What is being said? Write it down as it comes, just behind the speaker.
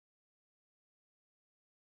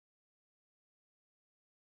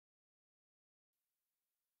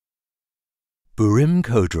Burim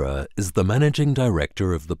Kodra is the managing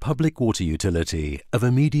director of the public water utility of a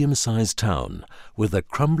medium-sized town with a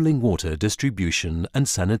crumbling water distribution and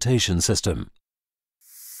sanitation system.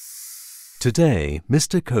 Today,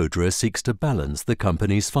 Mr. Kodra seeks to balance the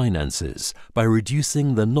company's finances by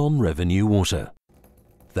reducing the non-revenue water.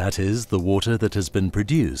 That is, the water that has been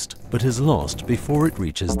produced but is lost before it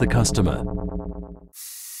reaches the customer.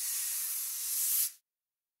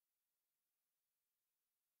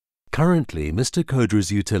 Currently, Mr.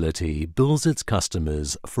 Kodra's utility bills its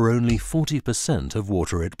customers for only 40% of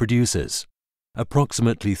water it produces.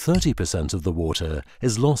 Approximately 30% of the water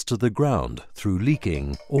is lost to the ground through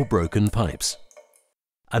leaking or broken pipes.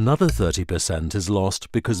 Another 30% is lost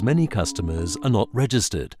because many customers are not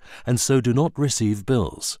registered and so do not receive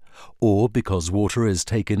bills, or because water is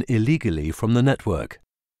taken illegally from the network.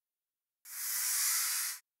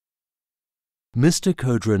 Mr.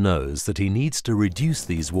 Kodra knows that he needs to reduce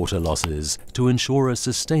these water losses to ensure a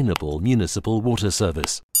sustainable municipal water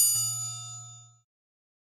service.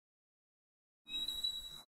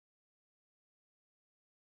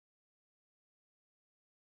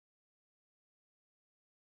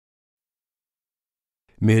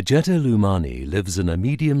 Mirjeta Lumani lives in a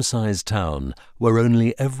medium-sized town where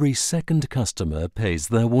only every second customer pays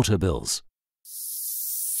their water bills.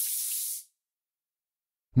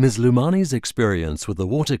 Ms. Lumani's experience with the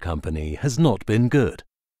water company has not been good.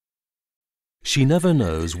 She never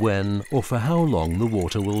knows when or for how long the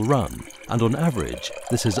water will run, and on average,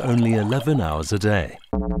 this is only 11 hours a day.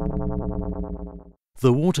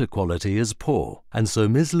 The water quality is poor, and so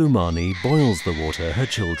Ms. Lumani boils the water her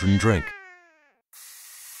children drink.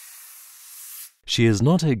 She is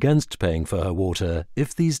not against paying for her water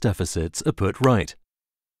if these deficits are put right,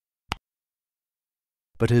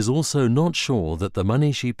 but is also not sure that the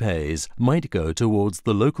money she pays might go towards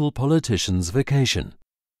the local politician's vacation.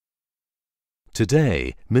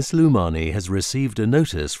 Today, Ms. Lumani has received a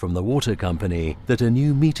notice from the water company that a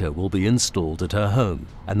new meter will be installed at her home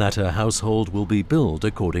and that her household will be billed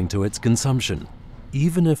according to its consumption.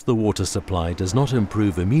 Even if the water supply does not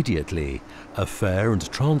improve immediately, a fair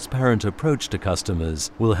and transparent approach to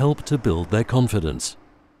customers will help to build their confidence.